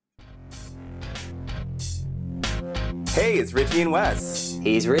Hey, it's Richie and Wes.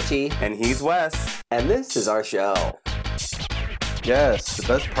 He's Richie. And he's Wes. And this is our show. Yes, the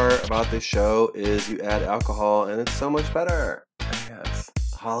best part about this show is you add alcohol and it's so much better. Yes.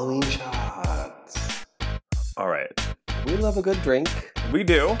 Halloween shots. All right. We love a good drink, We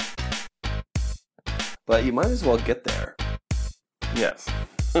do. but you might as well get there. Yes.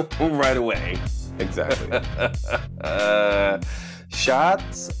 Right away. Exactly.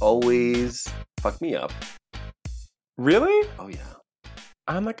 Shots always fuck me up. Really? Oh, yeah.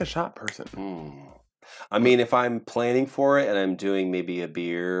 I'm like a shot person. I mean, if I'm planning for it and I'm doing maybe a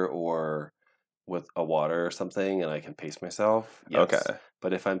beer or with a water or something and I can pace myself, yes. Okay.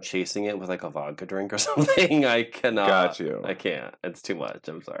 But if I'm chasing it with like a vodka drink or something, I cannot. Got you. I can't. It's too much.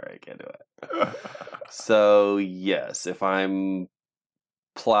 I'm sorry. I can't do it. So, yes, if I'm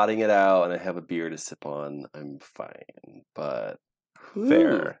plotting it out and I have a beer to sip on, I'm fine. But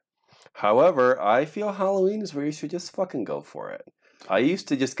Fair. However, I feel Halloween is where you should just fucking go for it. I used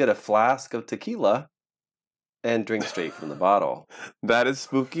to just get a flask of tequila and drink straight from the bottle. That is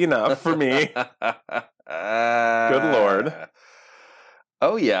spooky enough for me. Good Lord.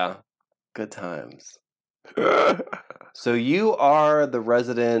 Oh, yeah. Good times. So you are the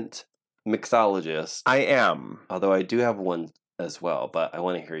resident mixologist. I am. Although I do have one as well, but I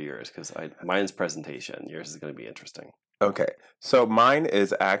want to hear yours because mine's presentation. Yours is going to be interesting. Okay. So mine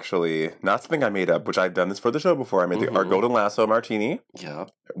is actually not something I made up, which I've done this for the show before. I made our Golden Lasso Martini, Yeah.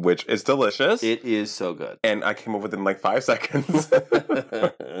 which is delicious. It is so good. And I came up with it in like 5 seconds.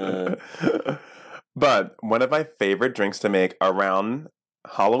 But one of my favorite drinks to make around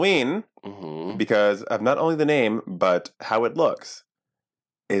Halloween, Mm-hmm. because of not only the name, but how it looks,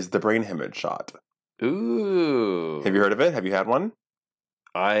 is the brain hemorrhage shot. Ooh. Have you heard of it? Have you had one?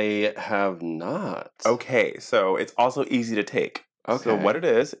 I have not. Okay, so it's also easy to take. Okay. So what it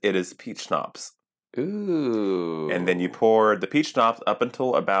is peach schnapps. Ooh. And then you pour the peach schnapps up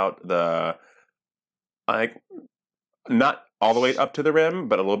until about the, like, not all the way up to the rim,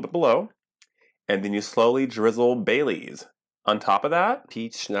 but a little bit below. And then you slowly drizzle Baileys on top of that.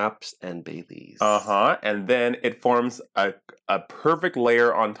 Peach schnapps and Baileys. Uh-huh. And then it forms a perfect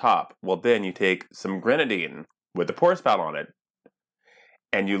layer on top. Well, then you take some grenadine with the pour spout on it.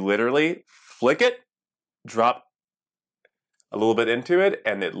 And you literally flick it, drop a little bit into it,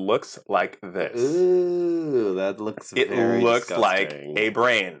 and it looks like this. Ooh, that looks It very looks like disgusting. a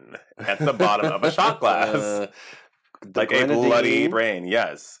brain at the bottom of a shot glass. Like a bloody brain,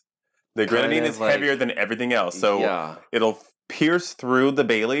 yes. The grenadine is heavier than everything else. So it'll pierce through the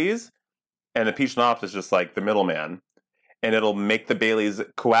Baileys, and the peach schnapps is just like the middleman. And it'll make the Baileys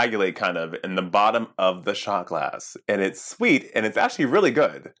coagulate kind of in the bottom of the shot glass. And it's sweet, and it's actually really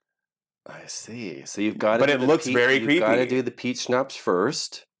good. I see. So you've got to. But it looks very creepy. You've got to do the peach schnapps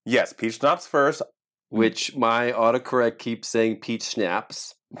first. Yes, peach schnapps first. Which my autocorrect keeps saying peach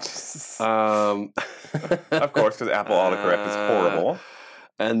schnapps. Of course, because Apple autocorrect is horrible.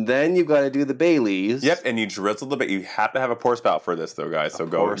 And then you've got to do the Baileys. Yep, and you drizzle the You have to have a pour spout for this, though, guys. So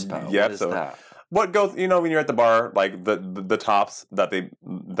go. Pour spout. Yep. What is that? What goes? You know, when you're at the bar, like the tops that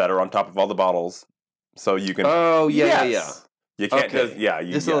are on top of all the bottles, so you can. Oh yeah, yes. You can't just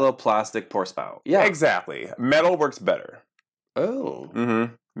Just a little plastic pour spout. Yeah, exactly. Metal works better. Oh.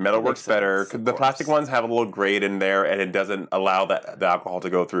 Mm-hmm. Metal works better. The plastic ones have a little grate in there, and it doesn't allow the alcohol to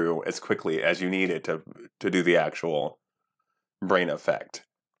go through as quickly as you need it to do the actual brain effect.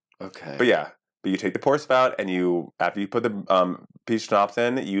 Okay. But you take the pour spout, and after you put the peach schnapps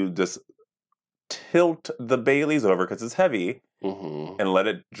in, you just tilt the Baileys over because it's heavy, and let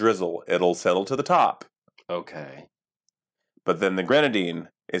it drizzle. It'll settle to the top. Okay. But then the grenadine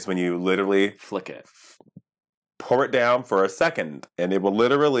is when you literally flick it. Pour it down for a second, and it will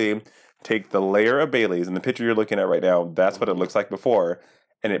literally take the layer of Baileys, and the picture you're looking at right now, that's what it looks like before,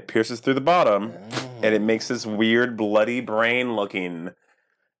 and it pierces through the bottom, and it makes this weird, bloody brain-looking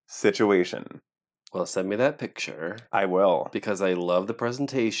situation. Well, send me that picture. I will. Because I love the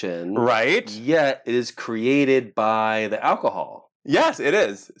presentation. Right? Yet, it is created by the alcohol. Yes, it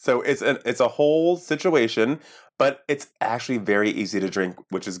is. So it's a whole situation, but it's actually very easy to drink,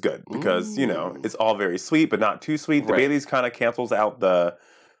 which is good because, it's all very sweet, but not too sweet. The Baileys kind of cancels out the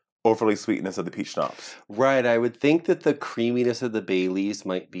overly sweetness of the peach schnapps. Right. I would think that the creaminess of the Baileys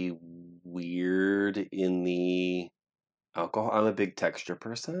might be weird in the alcohol. I'm a big texture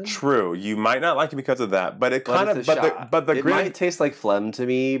person. True. You might not like it because of that, but it might taste like phlegm to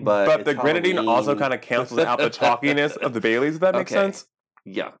me, but the grenadine also kind of cancels out the chalkiness of the Baileys, if that makes sense.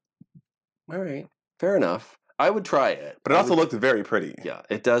 Yeah. All right. Fair enough. I would try it. But it also looks very pretty. Yeah,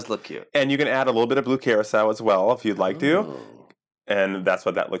 it does look cute. And you can add a little bit of blue carousel as well if you'd like to. And that's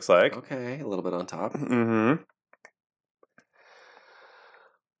what that looks like. Okay, a little bit on top. Mm-hmm.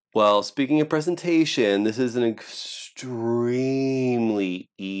 Well, speaking of presentation, this is an extremely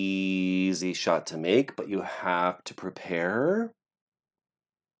easy shot to make, but you have to prepare.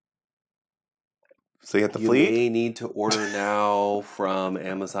 So you have to fleet? You may need to order now from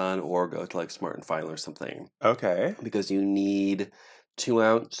Amazon or go to like Smart & Final or something. Okay. Because you need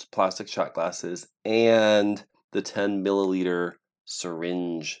 2-ounce plastic shot glasses and the 10 milliliter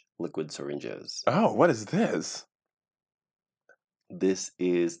liquid syringes. Oh, what is this? This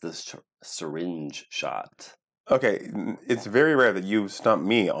is the syringe shot. Okay, it's very rare that you stump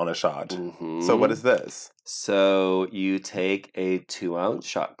me on a shot. Mm-hmm. So what is this? So you take a 2-ounce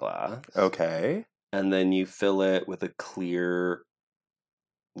shot glass. Okay. And then you fill it with a clear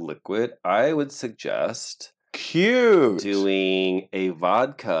liquid. I would suggest doing a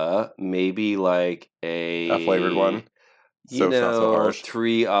vodka, maybe like a flavored one. So it's not so harsh.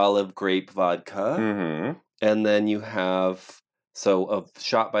 3 olive grape vodka. Mm-hmm. And then you have... So a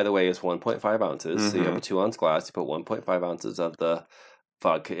shot, by the way, is 1.5 ounces. Mm-hmm. So you have a 2-ounce glass. You put 1.5 ounces of the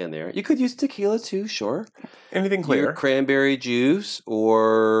vodka in there. You could use tequila too, sure. Anything clear. Your cranberry juice,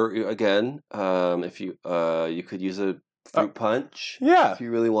 or again, if you could use a fruit punch. Yeah. If you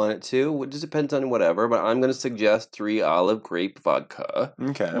really want it to. It just depends on whatever. But I'm going to suggest 3 olive grape vodka.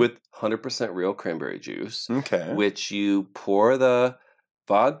 Okay. With 100% real cranberry juice. Okay. Which you pour the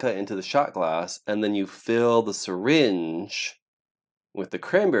vodka into the shot glass, and then you fill the syringe with the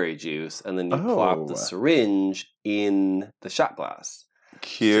cranberry juice, and then you plop the syringe in the shot glass.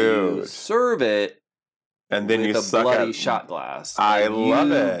 Cute. So you serve it, and then with you a bloody shot glass. I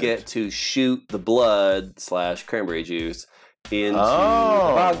love it. You get to shoot the blood / cranberry juice into the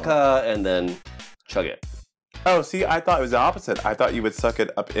vodka, and then chug it. Oh, see, I thought it was the opposite. I thought you would suck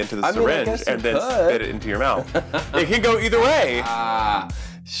it up into the syringe and then spit it into your mouth. It can go either way.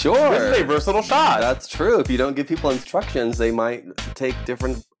 Sure. This is a versatile shot. That's true. If you don't give people instructions, they might take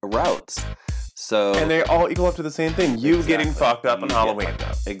different routes. And they all equal up to the same thing. You getting fucked up on Halloween.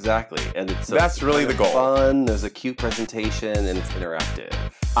 Exactly. And that's really the goal. Fun. There's a cute presentation, and it's interactive.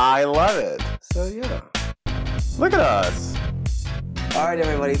 I love it. So yeah. Look at us. All right,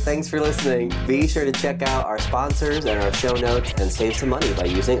 everybody. Thanks for listening. Be sure to check out our sponsors and our show notes and save some money by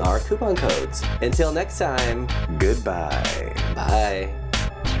using our coupon codes. Until next time, goodbye. Bye.